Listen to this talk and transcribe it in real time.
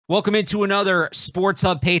Welcome into another Sports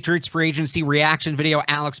Hub Patriots free agency reaction video.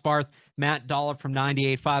 Alex Barth, Matt Dolloff from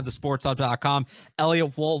 98.5, thesportshub.com.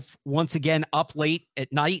 Elliot Wolf, once again, up late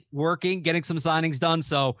at night working, getting some signings done.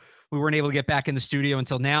 So we weren't able to get back in the studio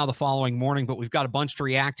until now, the following morning, but we've got a bunch to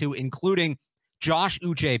react to, including Josh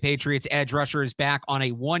Uche, Patriots edge rusher, is back on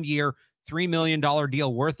a one-year, $3 million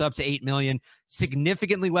deal worth up to $8 million.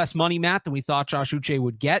 Significantly less money, Matt, than we thought Josh Uche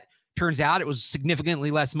would get. Turns out it was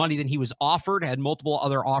significantly less money than he was offered, had multiple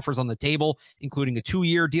other offers on the table, including a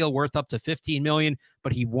 2-year deal worth up to $15 million,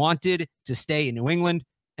 but he wanted to stay in New England,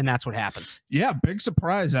 and that's what happens. Yeah, big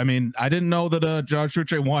surprise. I mean, I didn't know that Josh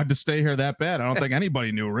Uche wanted to stay here that bad. I don't think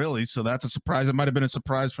anybody knew, really, so that's a surprise. It might have been a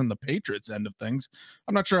surprise from the Patriots end of things.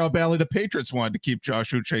 I'm not sure how badly the Patriots wanted to keep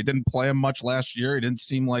Josh Uche. Didn't play him much last year. He didn't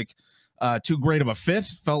seem like too great of a fit.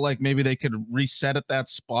 Felt like maybe they could reset at that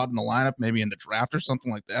spot in the lineup, maybe in the draft or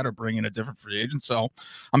something like that, or bring in a different free agent. So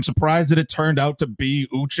I'm surprised that it turned out to be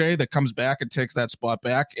Uche that comes back and takes that spot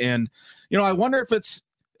back. And, you know, I wonder if it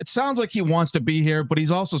sounds like he wants to be here, but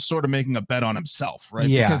he's also sort of making a bet on himself, right?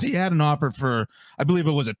 Yeah. Because he had an offer for, I believe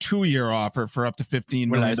it was a 2-year offer for up to $15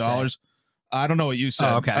 million. I don't know what you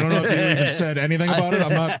said. Oh, okay. I don't know if you even said anything about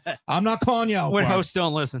it. I'm not calling you out. When hosts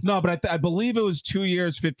don't listen. No, but I believe it was 2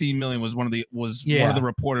 years, $15 million was one of the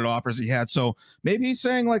reported offers he had. So maybe he's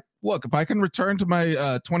saying, like, look, if I can return to my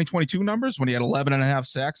 2022 numbers when he had 11.5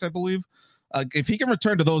 sacks, I believe, if he can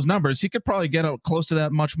return to those numbers, he could probably get out close to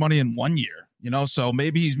that much money in 1 year. You know, so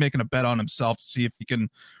maybe he's making a bet on himself to see if he can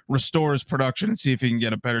restore his production and see if he can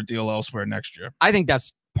get a better deal elsewhere next year. I think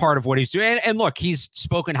that's part of what he's doing. And look, he's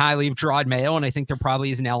spoken highly of Gerard Mayo, and I think there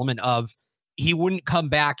probably is an element of he wouldn't come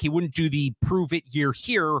back. He wouldn't do the prove it year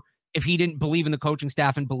here if he didn't believe in the coaching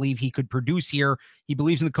staff and believe he could produce here. He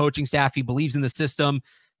believes in the coaching staff. He believes in the system.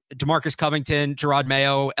 DeMarcus Covington, Gerard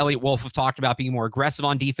Mayo, Elliot Wolf have talked about being more aggressive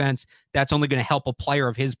on defense. That's only going to help a player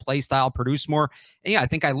of his play style produce more. And yeah, I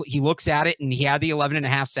think he looks at it, and he had the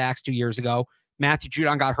 11.5 sacks 2 years ago. Matthew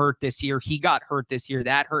Judon got hurt this year. He got hurt this year.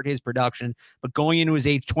 That hurt his production. But going into his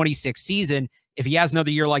age 26 season, if he has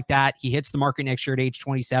another year like that, he hits the market next year at age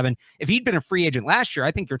 27. If he'd been a free agent last year,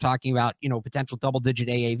 I think you're talking about, you know, potential double-digit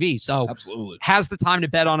AAV. So absolutely has the time to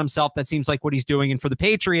bet on himself. That seems like what he's doing. And for the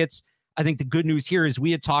Patriots, I think the good news here is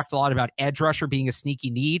we had talked a lot about edge rusher being a sneaky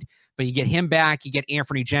need, but you get him back, you get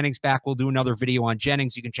Anthony Jennings back. We'll do another video on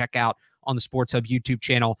Jennings you can check out on the Sports Hub YouTube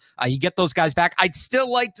channel. You get those guys back. I'd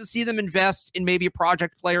still like to see them invest in maybe a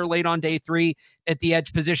project player late on day 3 at the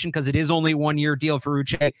edge position, because it is only a 1-year deal for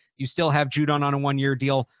Uche. You still have Judon on a 1-year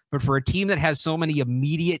deal, but for a team that has so many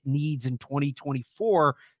immediate needs in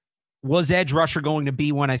 2024, was edge rusher going to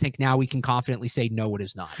be one? I think now we can confidently say no, it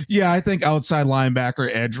is not. Yeah, I think outside linebacker,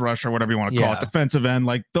 edge rusher, whatever you want to call it, defensive end,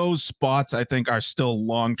 like those spots, I think are still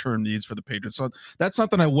long-term needs for the Patriots. So that's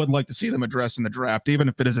something I would like to see them address in the draft, even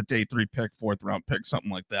if it is a day 3 pick, 4th round pick, something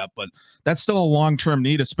like that. But that's still a long-term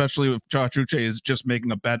need, especially if Josh Uche is just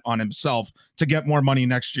making a bet on himself to get more money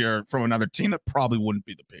next year from another team that probably wouldn't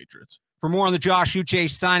be the Patriots. For more on the Josh Uche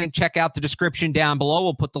signing, check out the description down below.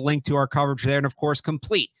 We'll put the link to our coverage there, and of course,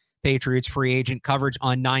 complete Patriots free agent coverage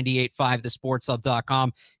on 98.5,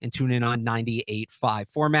 thesportshub.com, and tune in on 98.5.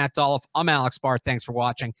 For Matt Dolloff, I'm Alex Barth. Thanks for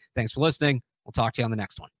watching. Thanks for listening. We'll talk to you on the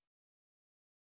next one.